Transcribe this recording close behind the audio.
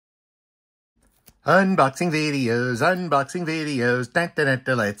Unboxing videos, dun, dun, dun,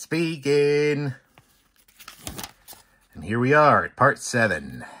 dun, let's begin. And here we are at part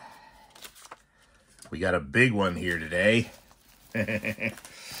 7. We got a big one here today.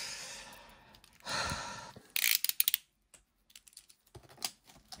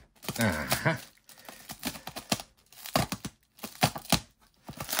 Uh-huh.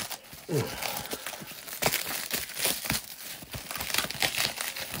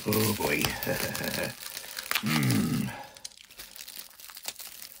 Oh boy.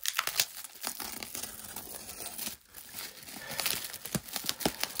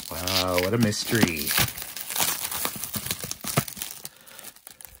 Wow, what a mystery.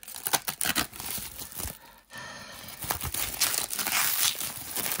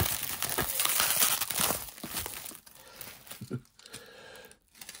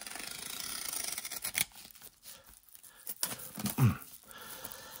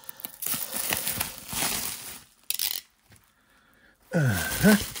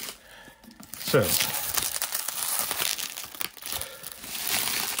 So,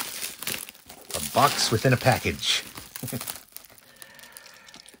 a box within a package.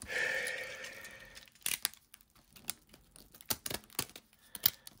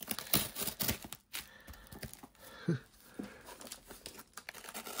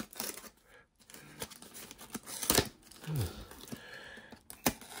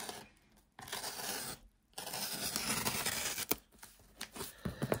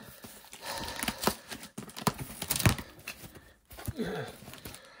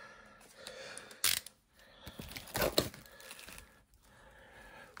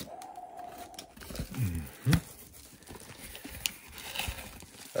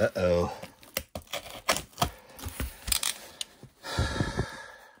 Uh-oh.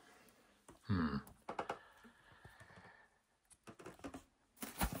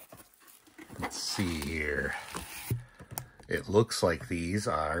 Let's see here. It looks like these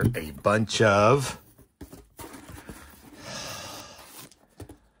are a bunch of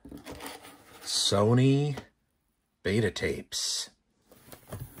Sony beta tapes.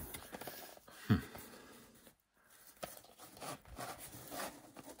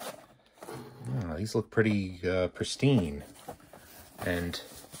 Oh, these look pretty pristine. And,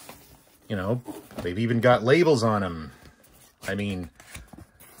 you know, they've even got labels on them. I mean,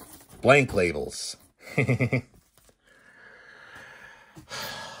 blank labels.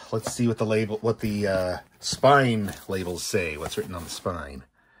 Let's see what the spine labels say. What's written on the spine?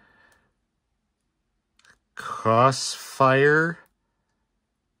 Crossfire,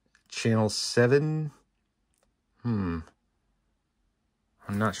 channel 7. I'm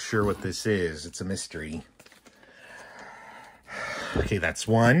not sure what this is. It's a mystery. Okay, that's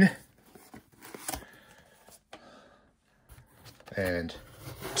one. And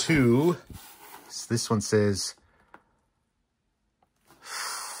 2. This one says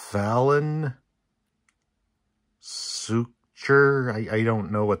Fallon suture. I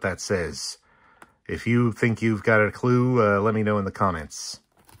don't know what that says. If you think you've got a clue, let me know in the comments.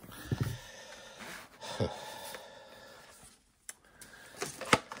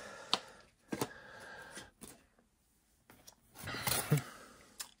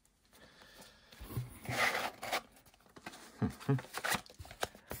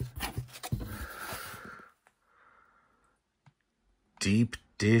 Deep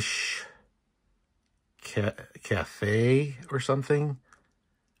Dish Cafe or something.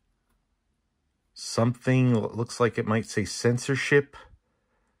 Something looks like it might say censorship.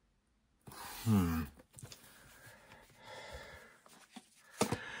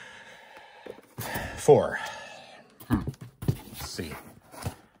 4. Let's see.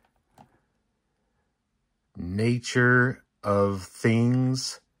 Nature of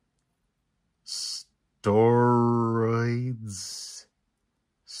Things. Steroids?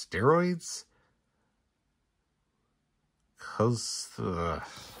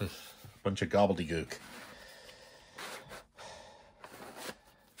 Bunch of gobbledygook.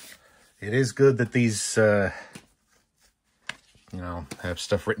 It is good that these, you know, have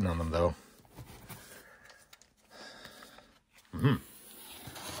stuff written on them, though.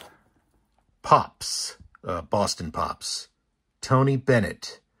 Pops. Boston Pops. Tony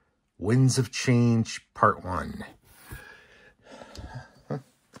Bennett. Winds of Change, Part 1.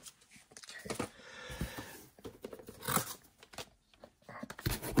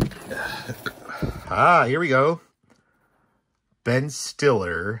 Here we go. Ben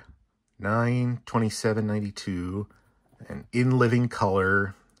Stiller, 9/27/92, and In Living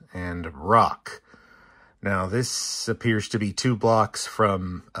Color, and Rock. Now, this appears to be 2 blocks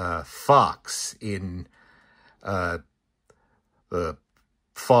from Fox in the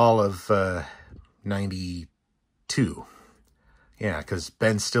fall of 92. Yeah, because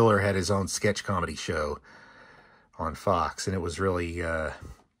Ben Stiller had his own sketch comedy show on Fox, and it was really,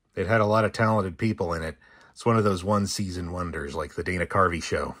 it had a lot of talented people in it. It's one of those one-season wonders, like the Dana Carvey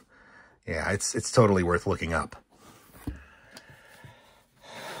show. Yeah, it's totally worth looking up.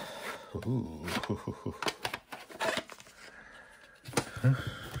 Ooh.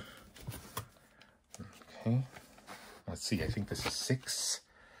 Okay. Let's see, I think this is 6.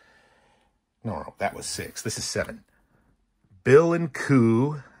 No, that was 6. This is 7. Bill and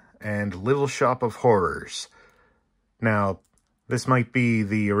Coo and Little Shop of Horrors. Now, this might be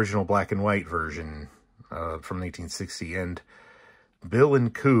the original black and white version from 1960, and Bill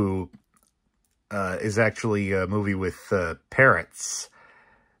and Coo is actually a movie with parrots,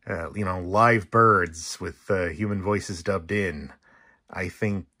 you know, live birds with human voices dubbed in. I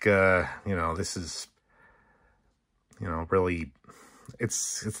think, you know, this is, you know, really,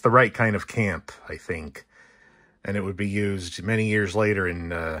 it's the right kind of camp, I think. And it would be used many years later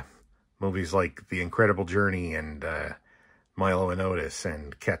in movies like The Incredible Journey and Milo and Otis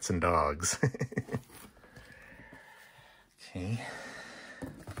and Cats and Dogs. Okay.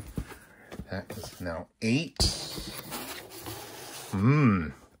 That is now 8.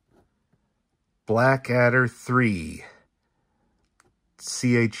 Blackadder 3.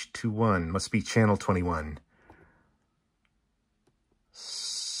 CH21. Must be Channel 21.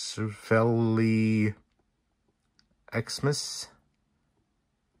 Cervelli Xmas.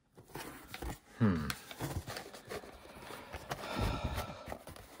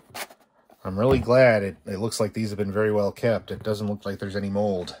 I'm really glad it looks like these have been very well kept. It doesn't look like there's any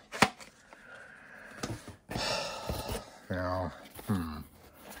mold. Now,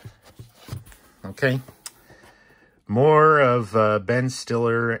 okay. More of Ben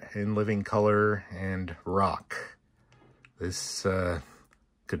Stiller in living color and rock. This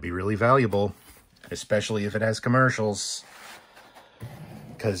could be really valuable, especially if it has commercials.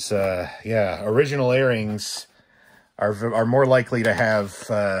 Because, yeah, original airings are more likely to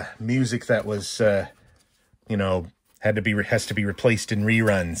have music that was, you know, has to be replaced in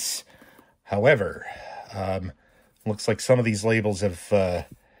reruns. However, looks like some of these labels have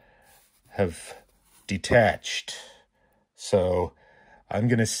detached. So I'm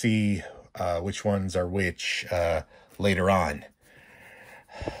gonna see which ones are which later on.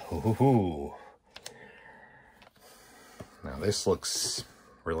 Ooh. Now this looks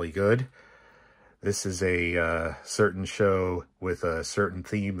really good. This is a certain show with a certain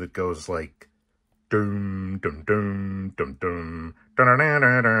theme that goes like dum dum dum dum dum da da da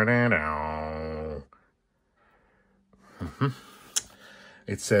da da da da.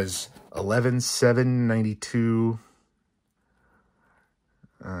 It says 11/7/92,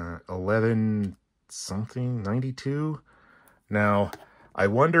 11 something 92. Now I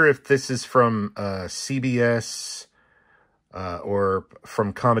wonder if this is from CBS or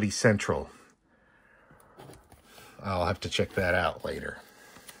from Comedy Central. I'll have to check that out later.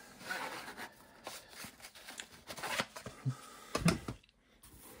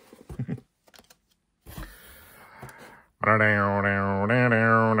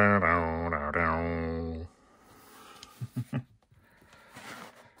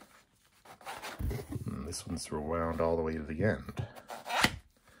 This one's rewound all the way to the end.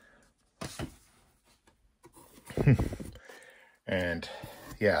 And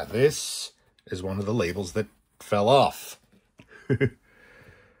yeah, this is one of the labels that fell off.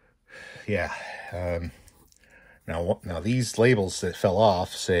 Yeah. Now these labels that fell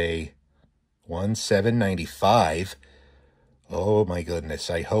off say 1/7/95. Oh my goodness.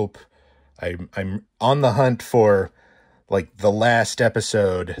 I hope I'm on the hunt for like the last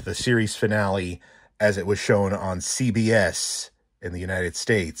episode, the series finale, as it was shown on CBS in the United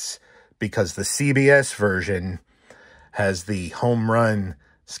States, because the CBS version has the home run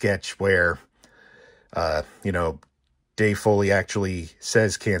sketch where, you know, Dave Foley actually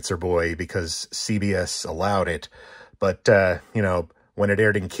says Cancer Boy because CBS allowed it. But, you know, when it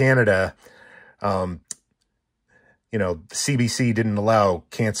aired in Canada, you know, CBC didn't allow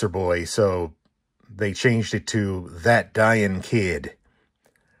Cancer Boy, so they changed it to That Dyin' Kid.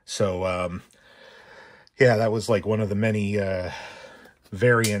 So, yeah, that was like one of the many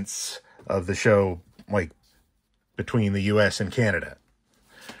variants of the show, like, between the US and Canada.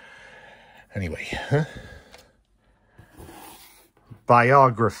 Anyway,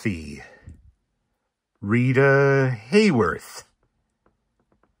 Biography. Rita Hayworth.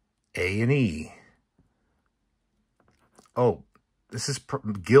 A&E. Oh, this is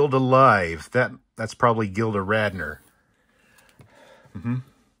Gilda Live. That's probably Gilda Radner.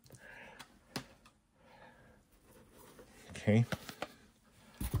 Okay.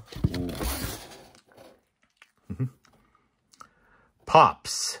 Ooh.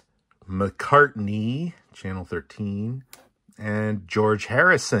 Pops, McCartney, Channel 13, and George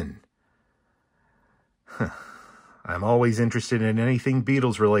Harrison. I'm always interested in anything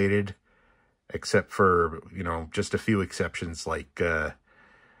Beatles related, except for, you know, just a few exceptions like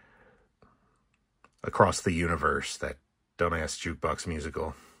Across the Universe, that dumbass jukebox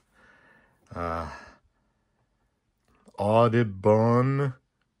musical. Audubon,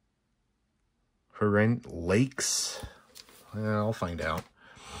 Lakes. I'll find out.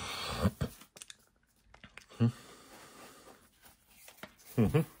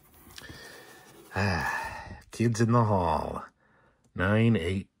 Kids in the Hall,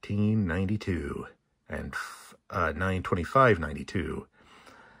 9/18/92 and 9/25/92.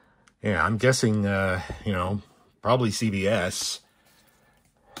 Yeah, I'm guessing, you know, probably CBS.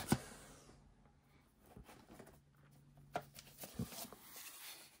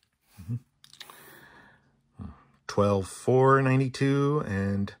 12/4/92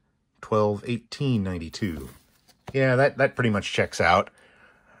 and 12/18/92. Yeah, that pretty much checks out.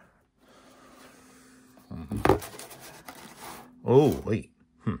 Oh, wait.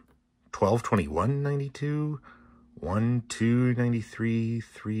 12/21/92, 1/2/93,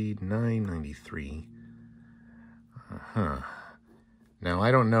 3/9/93. Now,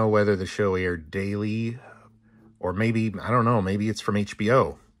 I don't know whether the show aired daily, or maybe, I don't know, maybe it's from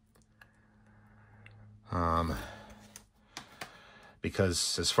HBO.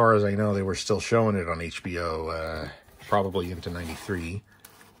 Because as far as I know, they were still showing it on HBO, probably into 93.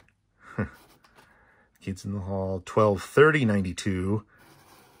 Kids in the Hall, 12/30/92.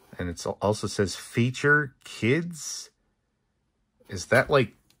 And it also says feature kids. Is that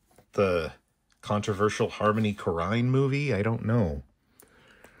like the controversial Harmony Korine movie? I don't know.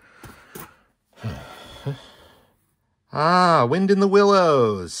 Wind in the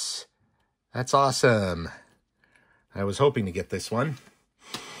Willows. That's awesome. I was hoping to get this one.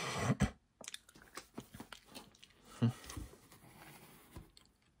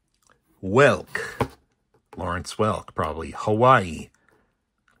 Welk. Lawrence Welk, probably. Hawaii.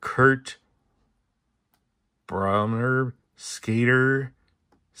 Kurt Brauner, skater,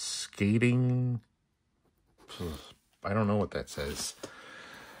 skating. I don't know what that says.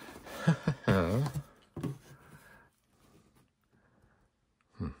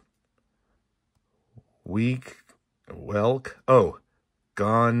 Welk. Oh,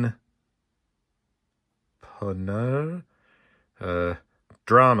 Gone Punner.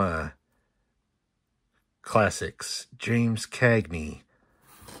 Drama. Classics. James Cagney.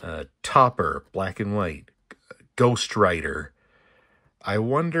 Topper, black and white. Ghost Rider. I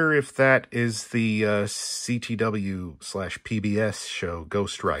wonder if that is the CTW/PBS show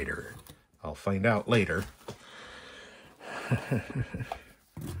Ghost Rider. I'll find out later.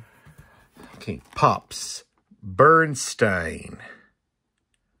 Okay, Pops. Bernstein.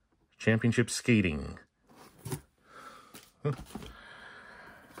 Championship Skating.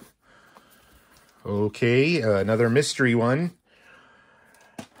 Okay, another mystery one.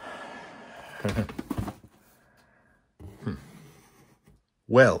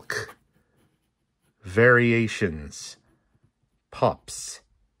 Welk. Variations. Pops.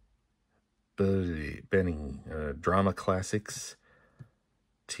 Benny. Drama Classics.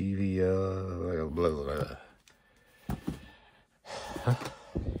 TV. Blah, blah, blah.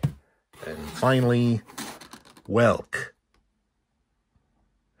 And finally, Welk.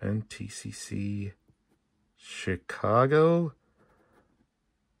 NTCC. Chicago.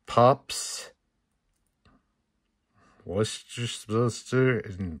 Pops. Worcester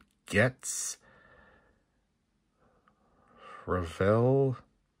and Getz. Ravel.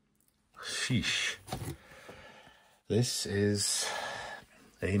 Sheesh. This is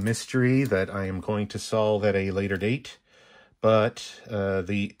a mystery that I am going to solve at a later date. But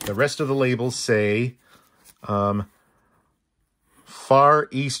the rest of the labels say Far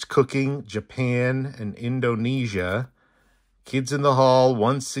East Cooking, Japan, and Indonesia. Kids in the Hall,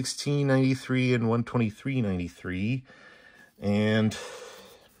 1/16/93 and 1/23/93. And,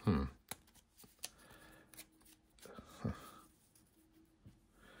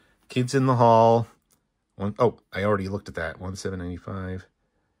 Kids in the Hall. Oh, I already looked at that. 1/7/95.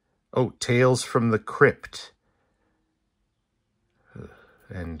 Oh, Tales from the Crypt.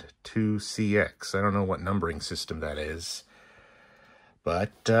 And 2CX. I don't know what numbering system that is.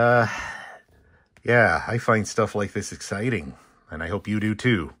 But, yeah, I find stuff like this exciting, and I hope you do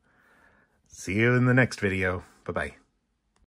too. See you in the next video. Bye-bye.